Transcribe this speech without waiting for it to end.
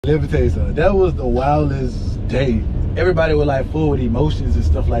Let me tell you something. That was the wildest day. Everybody was like full with emotions and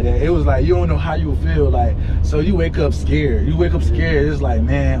stuff like that. It was like you don't know how you feel. Like, so you wake up scared. You wake up scared. It's like,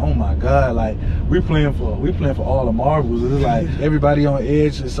 man, oh my God, like we playing for all the marbles. It's like everybody on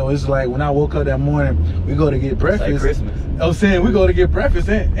edge. So it's like when I woke up that morning, we go to get breakfast. It's like Christmas. I'm saying we go to get breakfast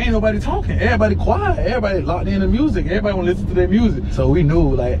and ain't nobody talking. Everybody quiet. Everybody locked in the music. Everybody want to listen to their music. So we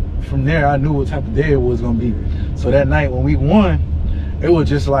knew, like from there, I knew what type of day it was gonna be. So that night when we won, it was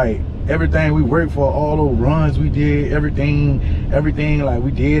just like everything we worked for, all those runs we did, everything like we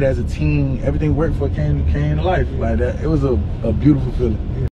did as a team, everything worked for came to life like that. It was a beautiful feeling.